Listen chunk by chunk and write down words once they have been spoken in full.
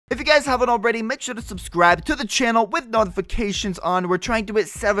guys haven't already, make sure to subscribe to the channel with notifications on. We're trying to hit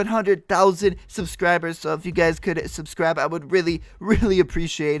 700,000 subscribers, so if you guys could subscribe, I would really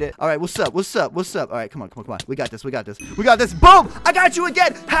appreciate it. All right, what's up? All right, come on. We got this. Boom! I got you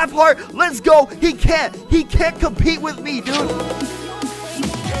again. Half heart. Let's go. He can't compete with me, dude.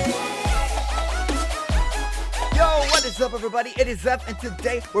 Yo, what is up, everybody? It is Zeph, and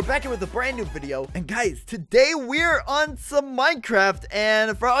today we're back here with a brand new video. And guys, today we're on some Minecraft.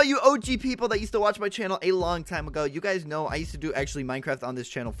 And for all you OG people that used to watch my channel a long time ago, you guys know I used to do actually Minecraft on this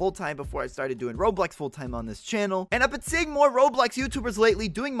channel full-time before I started doing Roblox full-time on this channel. And I've been seeing more Roblox YouTubers lately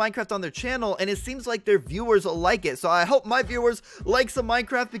doing Minecraft on their channel, and it seems like their viewers like it. So I hope my viewers like some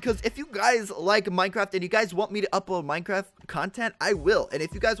Minecraft, because if you guys like Minecraft and you guys want me to upload Minecraft content, I will. And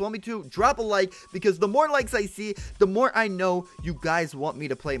if you guys want me to, drop a like, because the more likes I see, the more I know you guys want me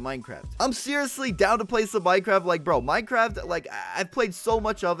to play Minecraft. I'm seriously down to play some Minecraft. Like, bro, Minecraft, like, I've played so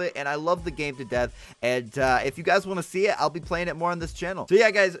much of it and I love the game to death. And if you guys want to see it, I'll be playing it more on this channel. So yeah,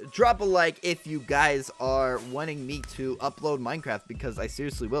 guys, drop a like if you guys are wanting me to upload Minecraft, because I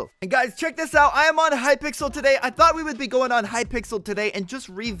seriously will. And guys, check this out. I am on Hypixel today. I thought we would be going on Hypixel today and just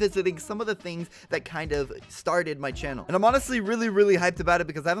revisiting some of the things that kind of started my channel. And I'm honestly really hyped about it,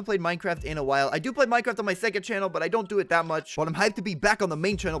 because I haven't played Minecraft in a while. I do play Minecraft on my second channel, but I don't do it that much. But I'm hyped to be back on the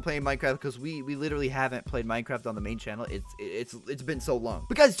main channel playing Minecraft, because we literally haven't played Minecraft on the main channel. It's been so long.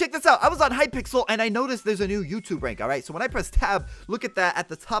 But guys, check this out. I was on Hypixel and I noticed there's a new YouTube rank. All right, so when I press tab, look at that at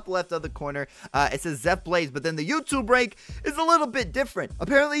the top left of the corner. It says ZephPlayz, but then the YouTube rank is a little bit different.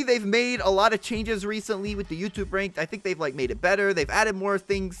 Apparently, they've made a lot of changes recently with the YouTube rank. I think they've like made it better. They've added more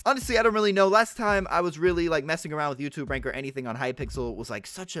things. Honestly, I don't really know. Last time I was really like messing around with YouTube rank or anything on Hypixel was like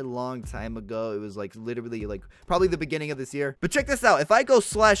such a long time ago. It was like literally like probably the beginning of this year. But check this out. If I go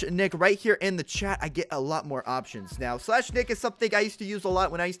 /Nick right here in the chat, I get a lot more options. Now, /Nick is something I used to use a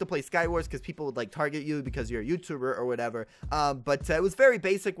lot when I used to play Skywars, because people would like target you because you're a YouTuber or whatever. But it was very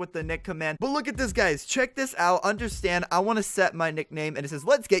basic with the nick command. But look at this, guys. Check this out. Understand, I want to set my nickname, and it says,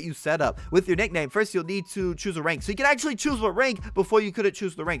 let's get you set up with your nickname. First, you'll need to choose a rank. So you can actually choose what rank before you couldn't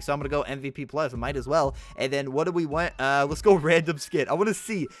choose the rank. So I'm going to go MVP plus. I might as well. And then what do we want? Let's go random skin. I want to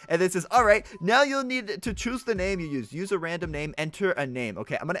see. And then it says, all right, now you'll need to choose the name you use. Use a random name, enter a name.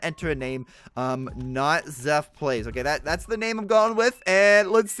 Okay, I'm going to enter a name, not ZephPlayz. Okay, that's the name I'm going with.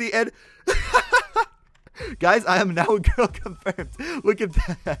 And let's see. And guys, I am now a girl confirmed. Look at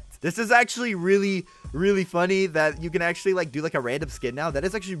that. This is actually really funny that you can actually like do like a random skin now. That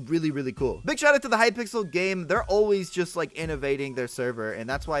is actually really cool. Big shout out to the Hypixel game. They're always just like innovating their server, and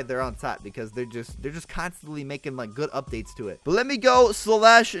that's why they're on top, because they're just constantly making like good updates to it. But let me go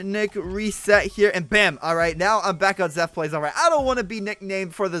 /Nick reset here, and bam. All right, now I'm back on ZephPlayz. All right, I don't want to be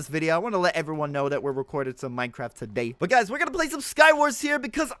nicknamed for this video. I want to let everyone know that we're recording some Minecraft today. But guys, we're gonna play some Skywars here,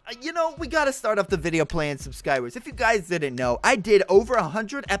 because you know we gotta start off the video playing some Skywars. If you guys didn't know, I did over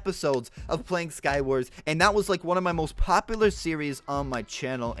 100 episodes of playing Skywars, and that was like one of my most popular series on my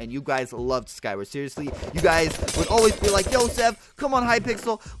channel, and you guys loved Skywars. Seriously, you guys would always be like, yo Zeph, come on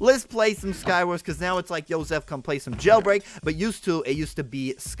Hypixel, let's play some Skywars, because now it's like, yo Zeph, come play some Jailbreak. But it used to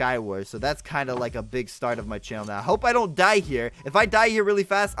be Skywars, so that's kind of like a big start of my channel. Now I hope I don't die here. If I die here really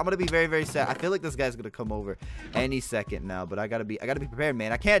fast, I'm gonna be very sad. I feel like this guy's gonna come over any second now, but I gotta be prepared,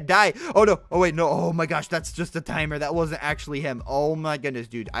 man. I can't die. Oh no, oh wait, no, oh my gosh, that's just a timer. That wasn't actually him. Oh my goodness,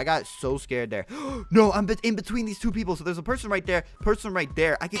 dude, I got so scared there. No, I'm in between these two people. So there's a person right there,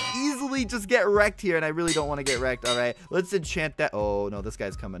 I can easily just get wrecked here, and I really don't want to get wrecked. All right, let's enchant that. Oh no, this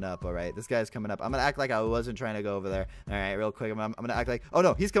guy's coming up. All right, this guy's coming up. I'm gonna act like I wasn't trying to go over there. All right, real quick, I'm gonna act like, oh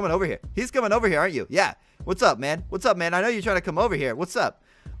no, he's coming over here. He's coming over here, aren't you? Yeah. What's up, man? What's up, man? I know you're trying to come over here. What's up?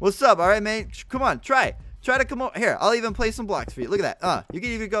 What's up? All right, man. Come on, try to come over here. I'll even play some blocks for you. Look at that. You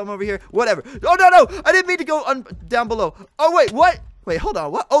can even come over here. Whatever. Oh no, I didn't mean to go down below. Oh wait, what? Wait, hold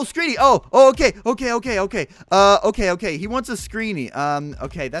on. What? Oh, Screeny. Oh, okay. Okay. He wants a Screeny.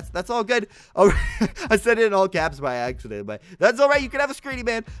 Okay, that's all good. Oh, I said it in all caps by accident, but that's all right. You can have a Screeny,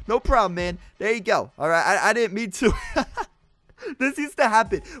 man. No problem, man. There you go. All right, I didn't mean to. This used to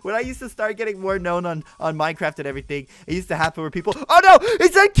happen when I used to start getting more known on Minecraft and everything. It used to happen where people, oh no,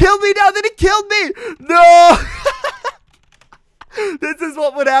 he said kill me now, then he killed me. No. This is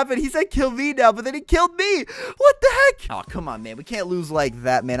what would happen. He said kill me now, but then he killed me. What the heck? Oh, come on, man. We can't lose like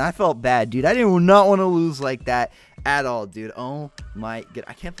that, man. I felt bad, dude. I did not want to lose like that at all, dude. Oh my god,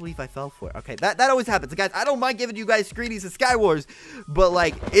 I can't believe I fell for it. Okay, that always happens, guys. I don't mind giving you guys screenies in Skywars, but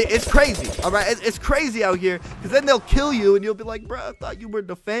like it's crazy. All right, it's crazy out here, because then they'll kill you and you'll be like, bro, I thought you were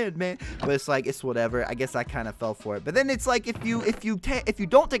the fan, man. But it's like, it's whatever. I guess I kind of fell for it. But then it's like, if you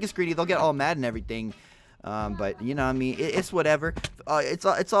don't take a screenie, they'll get all mad and everything. But you know, I mean, it's whatever.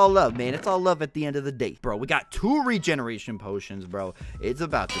 It's all love, man. It's all love at the end of the day, bro. We got 2 regeneration potions, bro. It's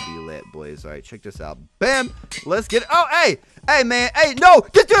about to be lit, boys. All right, check this out. Bam. Let's get it. Oh, hey, man. Hey, no,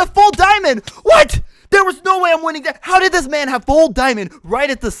 get to a full diamond. What? There was no way I'm winning that. How did this man have full diamond right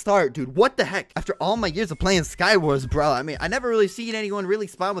at the start, dude? What the heck? After all my years of playing Skywars, bro, I mean, I never really seen anyone really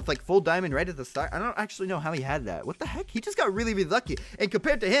spawn with like full diamond right at the start. I don't actually know how he had that. What the heck? He just got really, really lucky. And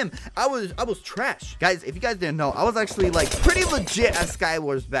compared to him, I was trash. Guys, if you guys didn't know, I was actually like pretty legit at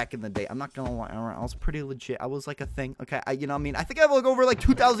Skywars back in the day. I'm not gonna lie, I was pretty legit. I was like a thing, okay? You know what I mean? I think I have like over like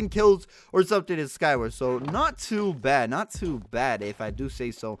 2,000 kills or something in Skywars, so not too bad if I do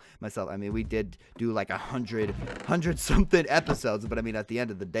say so myself. I mean, we did do like 100 something episodes, but I mean, at the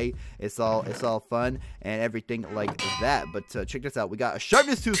end of the day, it's all fun and everything like that. But check this out. We got a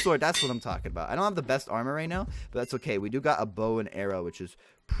sharpness 2 sword. That's what I'm talking about. I don't have the best armor right now, but that's okay. We do got a bow and arrow, which is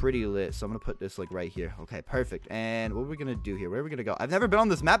pretty lit. So I'm gonna put this like right here. Okay, perfect. And what are we gonna do here? Where are we gonna go? I've never been on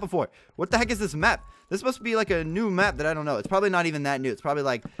this map before. What the heck is this map? This must be like a new map that I don't know. It's probably not even that new. It's probably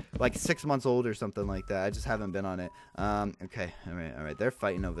like 6 months old or something like that. I just haven't been on it. Okay, all right. They're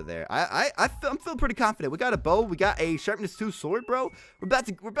fighting over there. I'm feeling pretty confident. We got a bow. We got a sharpness 2 sword, bro. We're about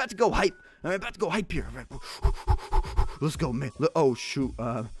to go hype. All right, about to go hype here. All right. Let's go, man. Oh shoot.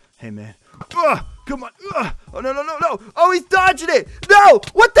 Hey, man. Come on. Oh, no. Oh, he's dodging it. No.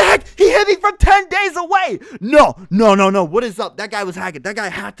 What the heck? He hit me from 10 days away. No. What is up? That guy was hacking. That guy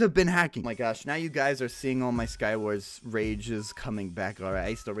had to have been hacking. Oh, my gosh. Now you guys are seeing all my Skywars rages coming back. All right. I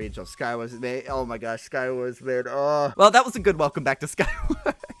used to rage on Skywars, man. Oh, my gosh. Skywars, man. Oh. Well, that was a good welcome back to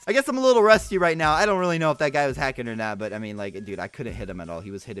Skywars. I guess I'm a little rusty right now. I don't really know if that guy was hacking or not, but I mean, like, dude, I couldn't hit him at all.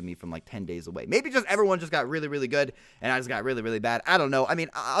 He was hitting me from like 10 days away. Maybe just everyone just got really, really good, and I just got really, really bad. I don't know. I mean,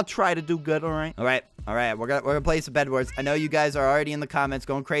 I'll try to do good. All right. We're gonna play some Bed Wars. I know you guys are already in the comments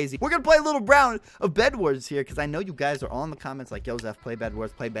going crazy. We're gonna play a little round of Bed Wars here, because I know you guys are all in the comments like, yo, Zeph, play Bed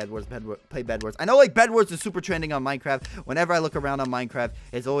Wars, play Bed Wars, play Bed Wars. I know like Bed Wars is super trending on Minecraft. Whenever I look around on Minecraft,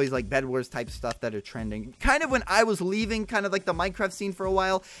 it's always like Bed Wars type stuff that are trending. Kind of when I was leaving kind of like the Minecraft scene for a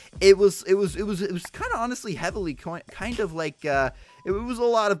while, it was kind of honestly heavily kind of like it was a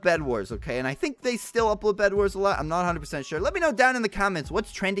lot of Bed Wars, okay? And I think they still upload Bed Wars a lot. I'm not 100% sure. Let me know down in the comments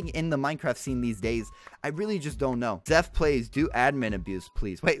what's trending in the Minecraft scene these days. I really just don't know. ZephPlayz, do admin abuse,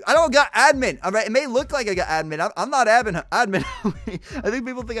 please. Wait, I don't got admin. All right, it may look like I got admin. I'm not admin. I think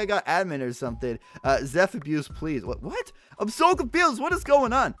people think I got admin or something. Zeph abuse, please. What? I'm so confused. What is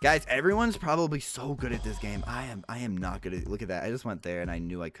going on? Guys, everyone's probably so good at this game. I am not good at it. Look at that. I just went there and I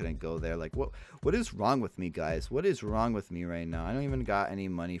knew I couldn't go there. Like, what is wrong with me, guys? What is wrong with me right now? I don't even got any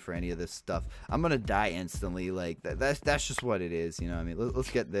money for any of this stuff. I'm gonna die instantly. Like, that's just what it is, you know what I mean?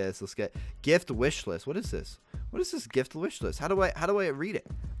 Let's get this. Let's get gift wish list. What is this? What is this gift wish list? How do I read it?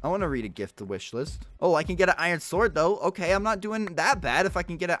 I want to read a gift wish list. Oh, I can get an iron sword though. Okay, I'm not doing that bad if I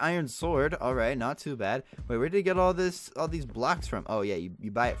can get an iron sword. All right, not too bad. Wait, where did you get all these blocks from? Oh yeah,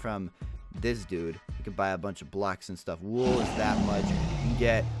 you buy it from this dude. You can buy a bunch of blocks and stuff. Wool is that much. You can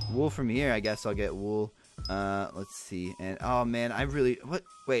get wool from here. I guess I'll get wool. Let's see. And oh man,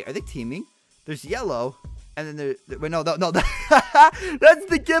 wait, are they teaming? There's yellow. And then wait, no, that's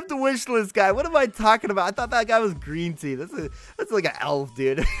the gift wish list guy. What am I talking about? I thought that guy was green tea. That's like an elf,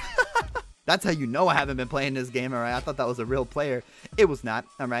 dude. That's how you know I haven't been playing this game, all right? I thought that was a real player. It was not,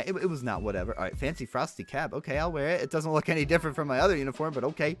 all right? It was not, whatever. All right, fancy frosty cap. Okay, I'll wear it. It doesn't look any different from my other uniform, but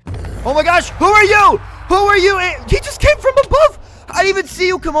okay. Oh my gosh, who are you? Who are you? He just came from above. I didn't even see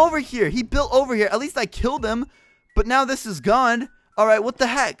you come over here. He built over here. At least I killed him, but now this is gone. All right, what the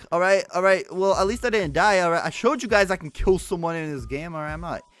heck? All right. Well, at least I didn't die. All right, I showed you guys I can kill someone in this game. All right, I'm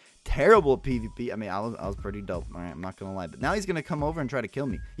not terrible at PvP. I mean, I was pretty dope. All right, I'm not gonna lie. But now he's gonna come over and try to kill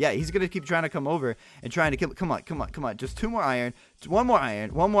me. Yeah, he's gonna keep trying to come over and trying to kill me. Come on. Just 2 more iron. 1 more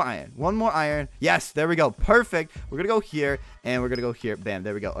iron. 1 more iron. Yes, there we go. Perfect. We're gonna go here and we're gonna go here. Bam.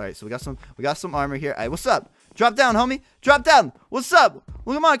 There we go. All right, so we got some armor here. All right, what's up? Drop down, homie. Drop down. What's up?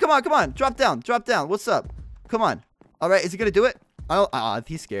 Well, come on. Drop down. What's up? Come on. All right, is he gonna do it? Oh,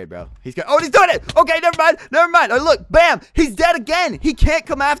 he's scared, bro. He's scared. Oh, he's doing it. Okay, never mind. Oh, look, bam. He's dead again. He can't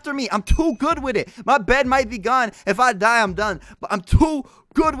come after me. I'm too good with it. My bed might be gone. If I die, I'm done. But I'm too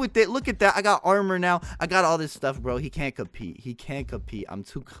good with it. Look at that. I got armor now. I got all this stuff, bro. He can't compete. I'm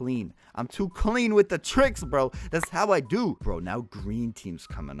too clean. I'm too clean with the tricks, bro. That's how I do. Bro, now green team's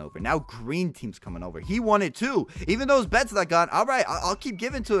coming over. He won it too. Even those bets that I got, all right, I'll keep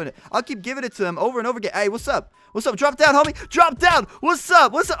giving to it. I'll keep giving it to him over and over again. Hey, what's up? Drop down, homie. Drop down. What's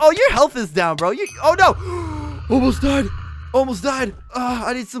up? Oh, your health is down, bro. Oh, no. Almost died.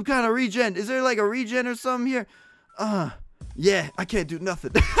 I need some kind of regen. Is there like a regen or something here? Yeah, I can't do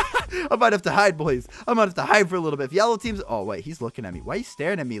nothing. I might have to hide, boys. I might have to hide for a little bit. If yellow team's... Oh, wait. He's looking at me. Why are you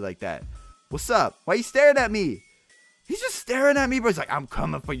staring at me like that? What's up? Why are you staring at me? He's just staring at me, bro. He's like, I'm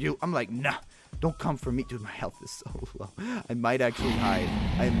coming for you. I'm like, nah. Don't come for me. Dude, my health is so low. I might actually hide.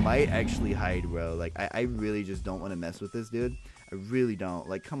 I might actually hide, bro. Like, I really just don't want to mess with this dude. I really don't.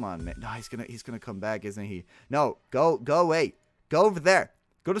 Like, come on, man. No, he's gonna come back, isn't he? No, go away. Go over there.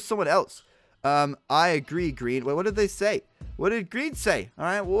 Go to someone else. I agree, Green. Wait, what did they say? What did Green say? All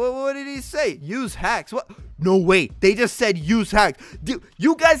right, what did he say? Use hacks. What? No, wait. They just said use hacks. Dude,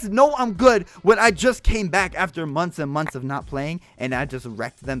 you guys know I'm good when I just came back after months and months of not playing, and I just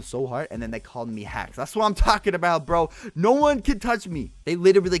wrecked them so hard, and then they called me hacks. That's what I'm talking about, bro. No one can touch me. They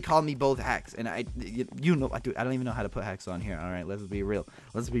literally called me both hacks, and you know, dude, I don't even know how to put hacks on here. All right, let's be real.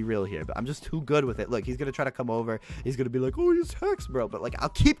 Let's be real here, but I'm just too good with it. Look, he's gonna try to come over. He's gonna be like, oh, use hacks, bro. But like, I'll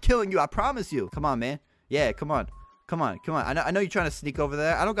keep killing you. I promise you. Come on, man. Yeah, come on. Come on. I know you're trying to sneak over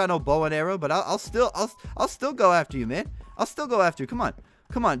there. I don't got no bow and arrow, but I'll still go after you, man. I'll still go after you. Come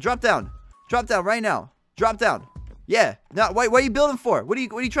on. Drop down right now. Drop down. Yeah. Now, what are you building for? What are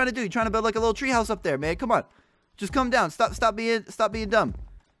you trying to do? You trying to build like a little treehouse up there, man? Come on. Just come down. Stop being dumb.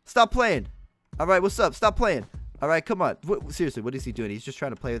 Stop playing. All right. What's up? Stop playing. All right. Come on. Seriously, what is he doing? He's just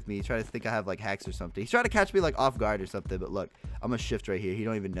trying to play with me. He's trying to think I have like hacks or something. He's trying to catch me like off guard or something. But look, I'm gonna shift right here. He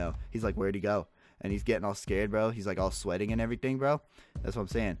don't even know. He's like, where'd he go? And he's getting all scared, bro. He's like all sweating and everything, bro. That's what I'm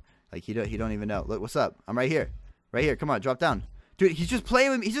saying. Like he don't even know. Look, what's up? I'm right here. Right here. Come on, drop down. Dude, he's just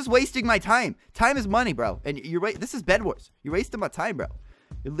playing with me. He's just wasting my time. Time is money, bro. And you're right. This is Bed Wars. You're wasting my time, bro.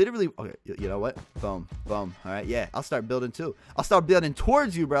 You're literally... Okay, you know what? Boom. All right, yeah. I'll start building too. I'll start building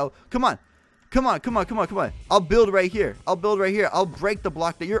towards you, bro. Come on. I'll build right here. I'll I'll break the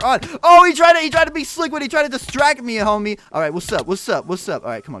block that you're on. Oh, he tried to be slick when he tried to distract me, homie. All right, what's up? All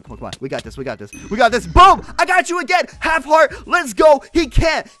right, come on. We got this. Boom! I got you again. Half heart. Let's go. He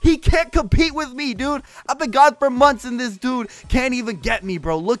can't compete with me, dude. I've been gone for months and this dude can't even get me,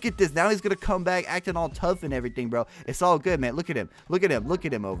 bro. Look at this. Now he's gonna come back acting all tough and everything, bro. It's all good, man. Look at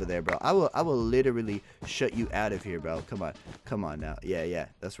him over there, bro. I will literally shut you out of here, bro. Come on now. Yeah.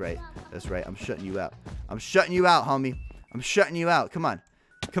 That's right. I'm shutting you out. Homie. I'm shutting you out. Come on.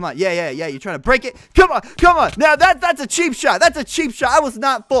 Yeah. You're trying to break it. Come on. Now that's a cheap shot. I was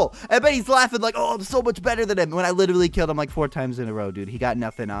not full. I bet he's laughing like, oh, I'm so much better than him. When I literally killed him like 4 times in a row, dude. He got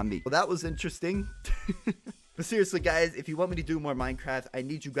nothing on me. Well, that was interesting. But seriously, guys, if you want me to do more Minecraft, I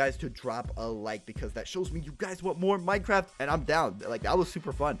need you guys to drop a like because that shows me you guys want more Minecraft, and I'm down. Like, that was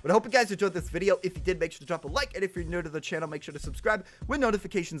super fun. But I hope you guys enjoyed this video. If you did, make sure to drop a like, and if you're new to the channel, make sure to subscribe with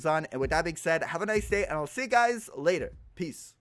notifications on. And with that being said, have a nice day, and I'll see you guys later. Peace.